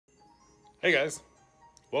Hey guys,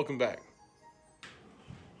 welcome back.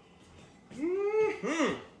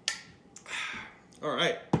 All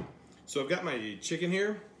right, so I've got my chicken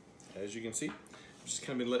here, as you can see. I've just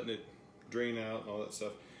kind of been letting it drain out and all that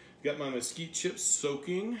stuff. I've got my mesquite chips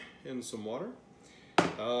soaking in some water.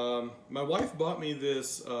 My wife bought me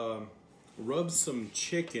this rub some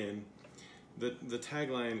chicken. The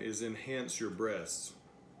tagline is enhance your breasts.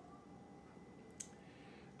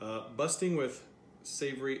 Busting with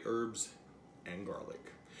savory herbs and garlic.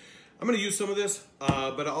 I'm going to use some of this,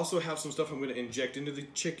 but I also have some stuff I'm going to inject into the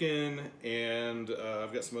chicken, and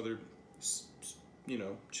I've got some other,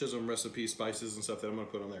 Chisholm recipe spices and stuff that I'm going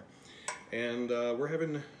to put on there. And we're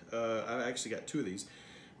having, I actually got 2 of these.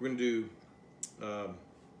 We're going to do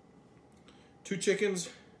 2 chickens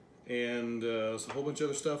and a whole bunch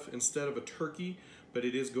of other stuff instead of a turkey, but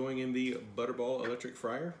it is going in the Butterball electric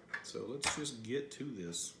fryer. So let's just get to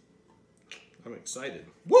this. I'm excited.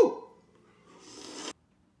 Woo!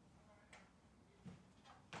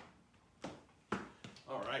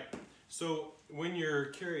 All right, so when you're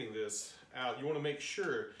carrying this out, you want to make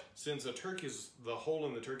sure, since the hole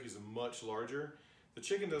in the turkey is much larger, the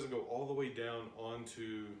chicken doesn't go all the way down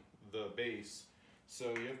onto the base. So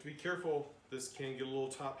you have to be careful. This can get a little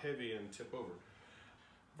top heavy and tip over.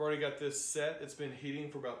 I've already got this set. It's been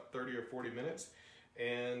heating for about 30 or 40 minutes.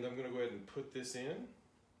 And I'm gonna go ahead and put this in.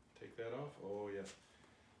 Take that off, oh yeah.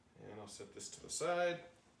 And I'll set this to the side.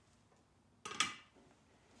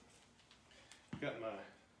 Got my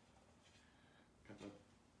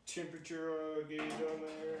temperature gauge on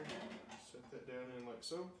there. Set that down in like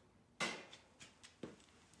so.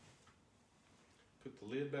 Put the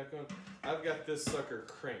lid back on. I've got this sucker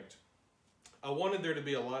cranked. I wanted there to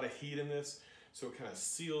be a lot of heat in this, so it kind of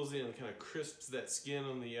seals in and kind of crisps that skin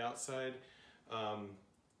on the outside, and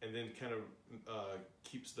then kind of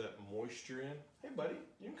keeps that moisture in. Hey buddy,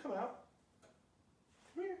 you can come out.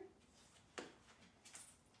 Come here.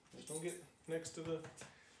 Just don't get next to the...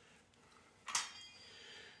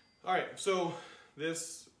 All right, so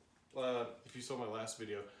this, if you saw my last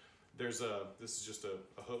video, this is just a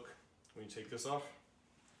hook. When you take this off,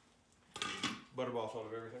 Butterball out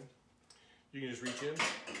of everything. You can just reach in.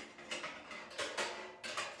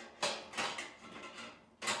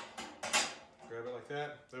 Grab it like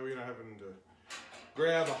that. That way you're not having to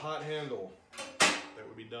grab a hot handle. That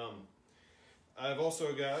would be dumb. I've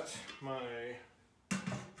also got my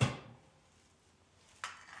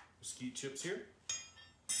mesquite chips here.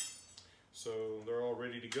 So they're all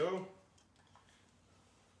ready to go.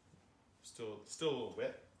 Still a little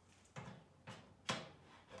wet.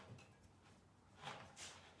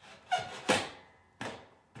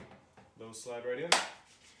 Those slide right in.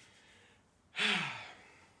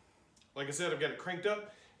 Like I said, I've got it cranked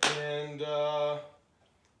up, and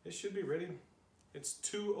it should be ready. It's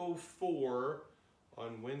 2:04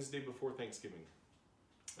 on Wednesday before Thanksgiving.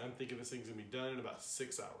 I'm thinking this thing's gonna be done in about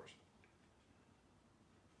 6 hours.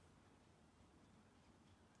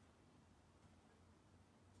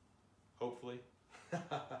 Hopefully.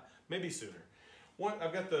 Maybe sooner.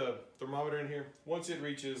 I've got the thermometer in here. Once it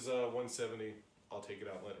reaches 170, I'll take it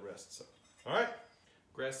out and let it rest. So, all right,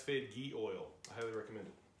 grass-fed ghee oil. I highly recommend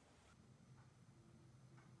it.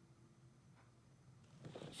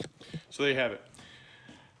 So there you have it.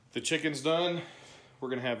 The chicken's done. We're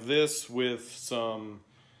gonna have this with some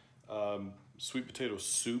sweet potato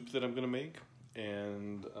soup that I'm gonna make,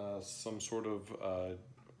 and some sort of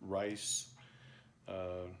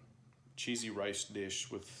cheesy rice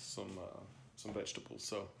dish with some vegetables.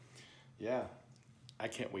 So yeah, I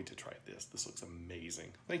can't wait to try this. This looks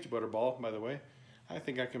amazing. Thank you, Butterball, by the way. I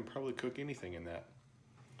think I can probably cook anything in that.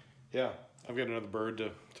 Yeah, I've got another bird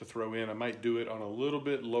to throw in. I might do it on a little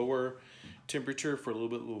bit lower temperature for a little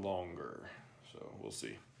bit longer. So we'll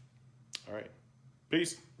see. All right,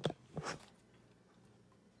 peace.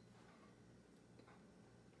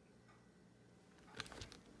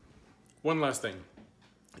 One last thing.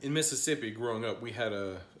 In Mississippi, growing up, we had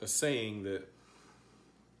a saying that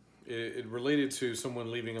it related to someone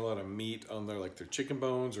leaving a lot of meat on their chicken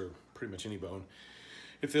bones, or pretty much any bone.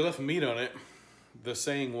 If they left meat on it, the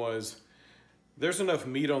saying was, "There's enough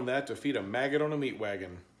meat on that to feed a maggot on a meat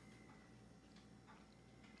wagon."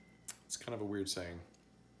 It's kind of a weird saying.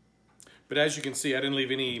 But as you can see, I didn't leave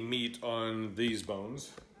any meat on these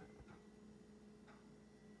bones.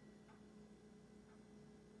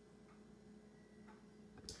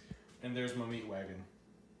 And there's my meat wagon.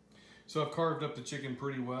 So I've carved up the chicken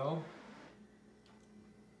pretty well.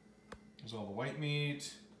 There's all the white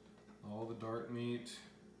meat, all the dark meat.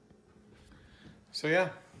 So yeah.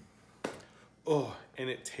 Oh, and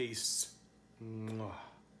it tastes.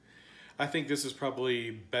 I think this is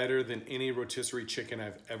probably better than any rotisserie chicken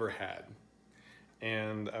I've ever had.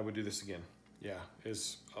 And I would do this again. Yeah,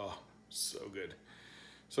 it's so good.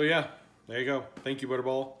 So yeah, there you go. Thank you,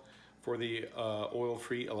 Butterball, for the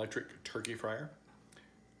oil-free electric turkey fryer,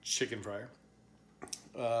 chicken fryer.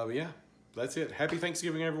 But yeah, that's it. Happy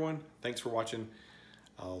Thanksgiving, everyone. Thanks for watching.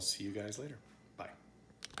 I'll see you guys later. Bye.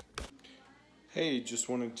 Hey, just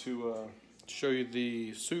wanted to show you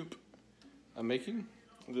the soup I'm making.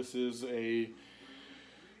 This is a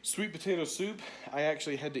sweet potato soup. I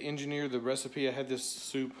actually had to engineer the recipe. I had this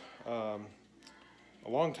soup a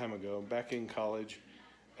long time ago, back in college,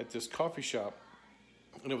 at this coffee shop,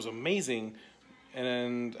 and it was amazing.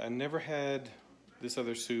 And I never had this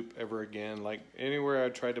other soup ever again. Like, anywhere I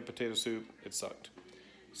tried a potato soup, it sucked.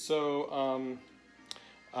 So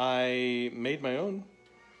I made my own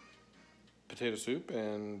potato soup,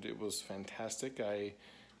 and it was fantastic. I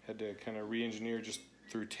had to kind of re-engineer just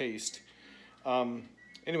through taste.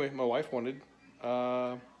 Anyway, my wife wanted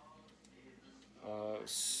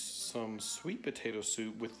some sweet potato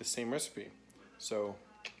soup with the same recipe. So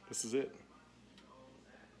this is it.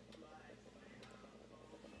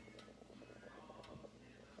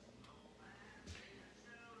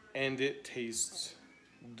 And it tastes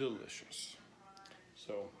delicious.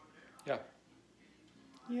 So, yeah.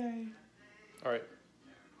 Yay. All right.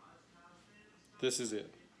 This is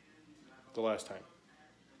it. The last time.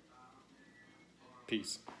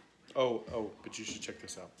 Peace. Oh, but you should check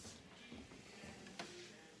this out.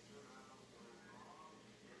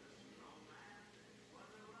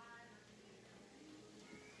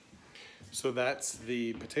 So that's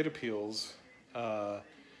the potato peels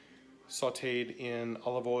sauteed in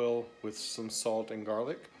olive oil with some salt and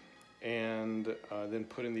garlic, and then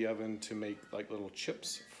put in the oven to make like little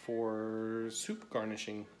chips for soup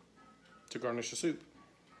garnishing, to garnish a soup.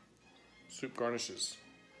 Soup garnishes.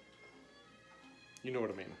 You know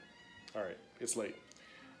what I mean. All right, it's late.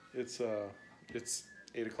 It's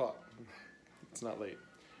 8 o'clock. It's not late.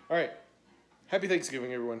 All right, happy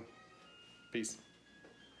Thanksgiving, everyone. Peace.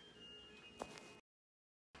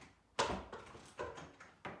 All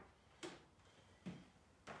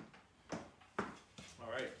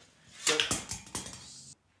right, so,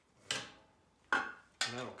 and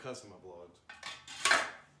I don't cuss in my vlogs.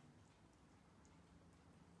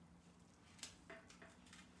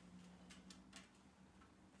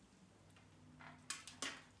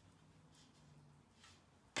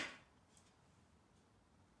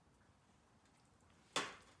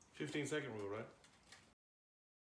 "15-second rule," right?